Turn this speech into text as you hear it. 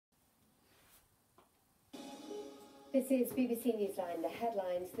This is BBC Newsline, the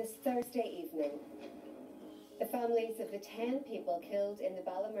headlines this Thursday evening. The families of the 10 people killed in the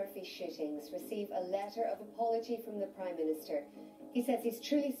Ballymurphy shootings receive a letter of apology from the Prime Minister. He says he's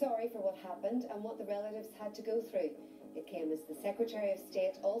truly sorry for what happened and what the relatives had to go through. It came as the Secretary of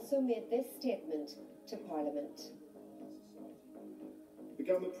State also made this statement to Parliament. The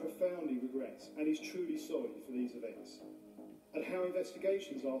government profoundly regrets and is truly sorry for these events and how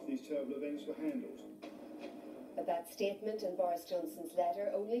investigations after these terrible events were handled. But that statement and Boris Johnson's letter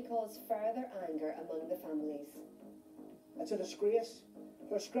only caused further anger among the families. It's a disgrace.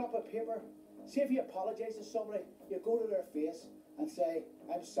 For a scrap of paper, see if you apologise to somebody, you go to their face and say,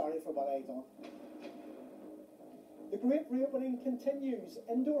 I'm sorry for what I done. The great reopening continues.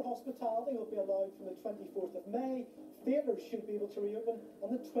 Indoor hospitality will be allowed from the 24th of May. Theatres should be able to reopen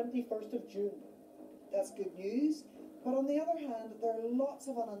on the 21st of June. That's good news. But on the other hand, there are lots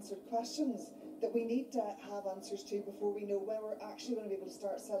of unanswered questions that we need to have answers to before we know when we're actually going to be able to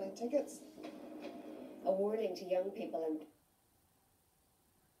start selling tickets. A warning to young people and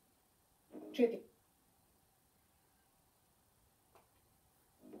tribute.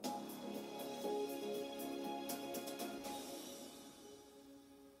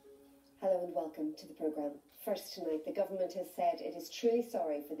 Hello and welcome to the programme. First tonight, the government has said it is truly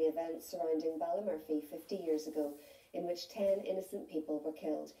sorry for the events surrounding Ballymurphy 50 years ago, in which 10 innocent people were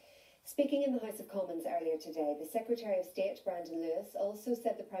killed. Speaking in the House of Commons earlier today, the Secretary of State, Brandon Lewis, also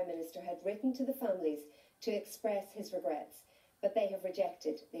said the Prime Minister had written to the families to express his regrets, but they have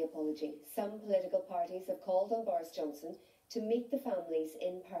rejected the apology. Some political parties have called on Boris Johnson to meet the families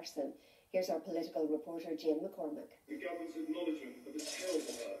in person. Here's our political reporter, Jane McCormack. The government's acknowledgement of the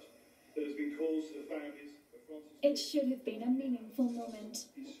terrible hurt that has been caused to the families. It should have been a meaningful moment,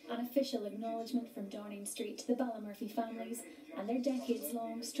 an official acknowledgement from Downing Street to the Ballymurphy families and their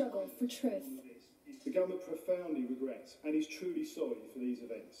decades-long struggle for truth. The government profoundly regrets and is truly sorry for these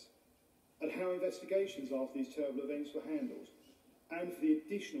events and how investigations after these terrible events were handled and for the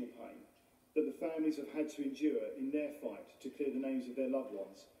additional pain that the families have had to endure in their fight to clear the names of their loved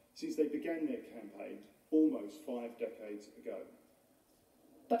ones since they began their campaign almost 5 decades ago.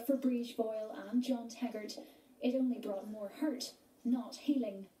 But for Briege Boyle and John Taggart, it only brought more hurt, not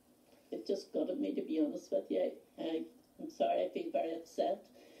healing. It just gutted me, to be honest with you. I'm sorry, I feel very upset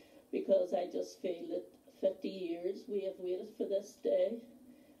because I just feel that 50 years we have waited for this day,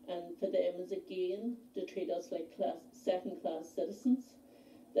 and for them as again to treat us like second-class citizens,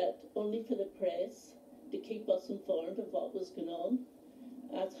 that only for the press to keep us informed of what was going on.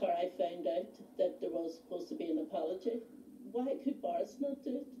 That's how I found out that there was supposed to be an apology. Why could Boris not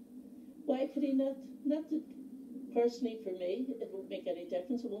do it? Why could he not? Not that personally for me, it won't make any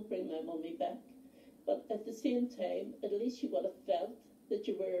difference. It won't bring my mummy back. But at the same time, at least you would have felt that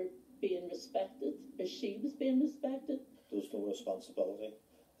you were being respected, or she was being respected. There was no responsibility,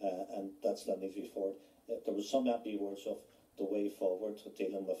 and that's what needs to be forward. There was some empty words of the way forward to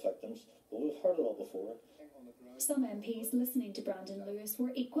dealing with victims, but we've heard it all before. Some MPs listening to Brandon Lewis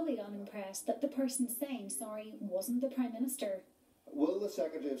were equally unimpressed that the person saying sorry wasn't the Prime Minister. Will the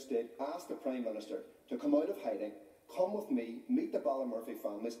Secretary of State ask the Prime Minister to come out of hiding, come with me, meet the Ballymurphy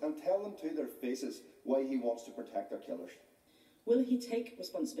families and tell them to their faces why he wants to protect their killers? Will he take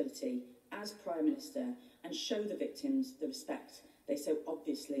responsibility as Prime Minister and show the victims the respect they so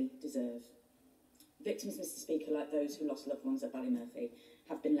obviously deserve? Victims, Mr. Speaker, like those who lost loved ones at Ballymurphy,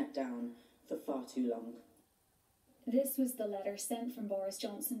 have been let down for far too long. This was the letter sent from Boris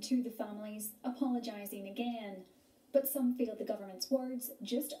Johnson to the families, apologising again. But some feel the government's words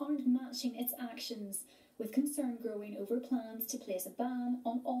just aren't matching its actions, with concern growing over plans to place a ban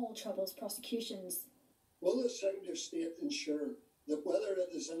on all troubles prosecutions. Will the Secretary of State ensure that whether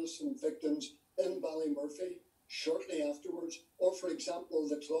it is innocent victims in Ballymurphy shortly afterwards, or for example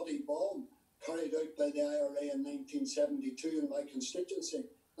the Clotty bomb carried out by the IRA in 1972 in my constituency,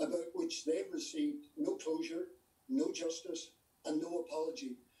 about which they've received no closure, no justice and no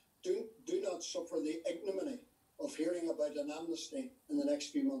apology, do not suffer the ignominy of hearing about an amnesty in the next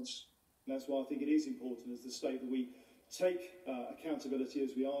few months. And that's why I think it is important as the state that we take accountability,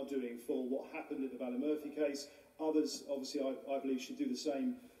 as we are doing, for what happened at the Ballymurphy case. Others, obviously, I believe should do the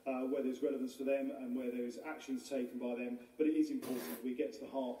same where there's relevance for them and where there is actions taken by them. But it is important that we get to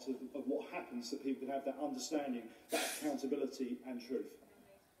the heart of what happens so people can have that understanding, that accountability and truth.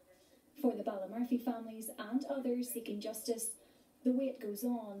 For the Ballymurphy families and others seeking justice, the wait goes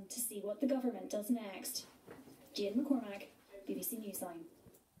on to see what the government does next. Jane McCormack, BBC Newsline.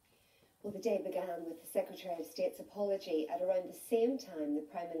 Well, the day began with the Secretary of State's apology. At around the same time, the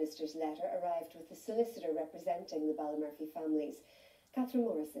Prime Minister's letter arrived with the solicitor representing the Ballymurphy families. Catherine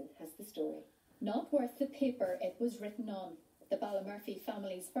Morrison has the story. Not worth the paper it was written on. The Ballymurphy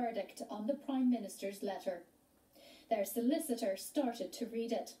family's verdict on the Prime Minister's letter. Their solicitor started to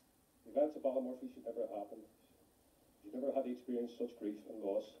read it. The events of Ballymurphy should never have happened. You never had to experience such grief and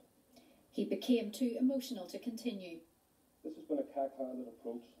loss. He became too emotional to continue. This has been a cack-handed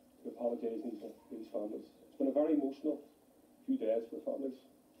approach to apologising to these families. It's been a very emotional few days for the families,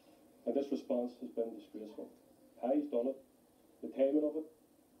 and this response has been disgraceful. How he's done it, the timing of it,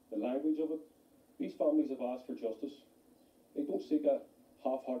 the language of it. These families have asked for justice. They don't seek a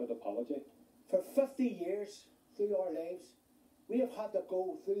half-hearted apology. For 50 years through our lives, we have had to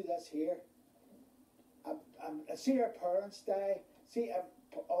go through this here. See our parents die, see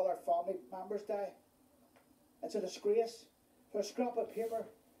all our family members die. It's a disgrace. For a scrap of paper,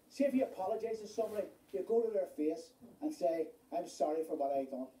 see if you apologise to somebody, you go to their face and say, I'm sorry for what I've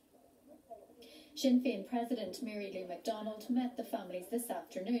done. Sinn Féin President Mary Lou MacDonald met the families this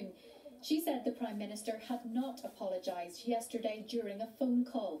afternoon. She said the Prime Minister had not apologised yesterday during a phone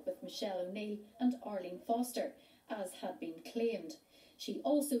call with Michelle O'Neill and Arlene Foster, as had been claimed. She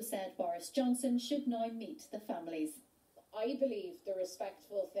also said Boris Johnson should now meet the families. I believe the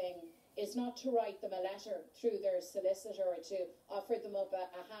respectful thing is not to write them a letter through their solicitor or to offer them up a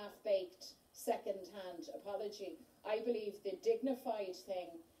half-baked second-hand apology. I believe the dignified thing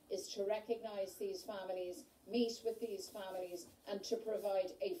is to recognise these families, meet with these families and to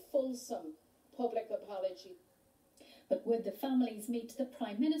provide a fulsome public apology. But would the families meet the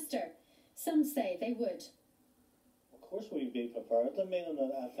Prime Minister? Some say they would. Of course we'd be prepared to meet him.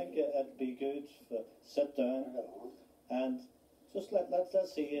 I think it'd be good to sit down and just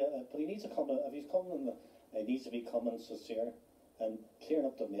let's see. But he needs to come. If he's coming, he needs to be coming sincere and clearing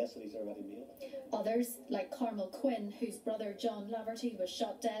up the mess that he's already made. Others, like Carmel Quinn, whose brother John Laverty was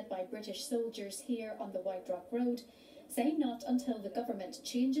shot dead by British soldiers here on the White Rock Road, say not until the government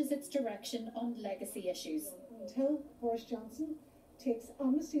changes its direction on legacy issues. Until Boris Johnson takes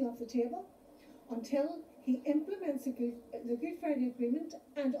amnesty off the table, until he implements the Good Friday Agreement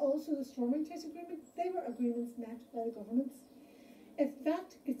and also the Storming Test Agreement, they were agreements met by the governments. If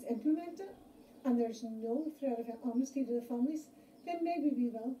that gets implemented and there's no threat of amnesty to the families, then maybe we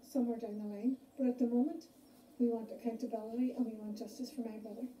will somewhere down the line. But at the moment, we want accountability and we want justice for my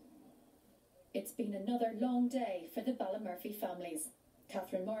brother. It's been another long day for the Ballymurphy families.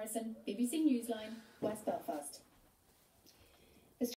 Catherine Morrison, BBC Newsline, West Belfast.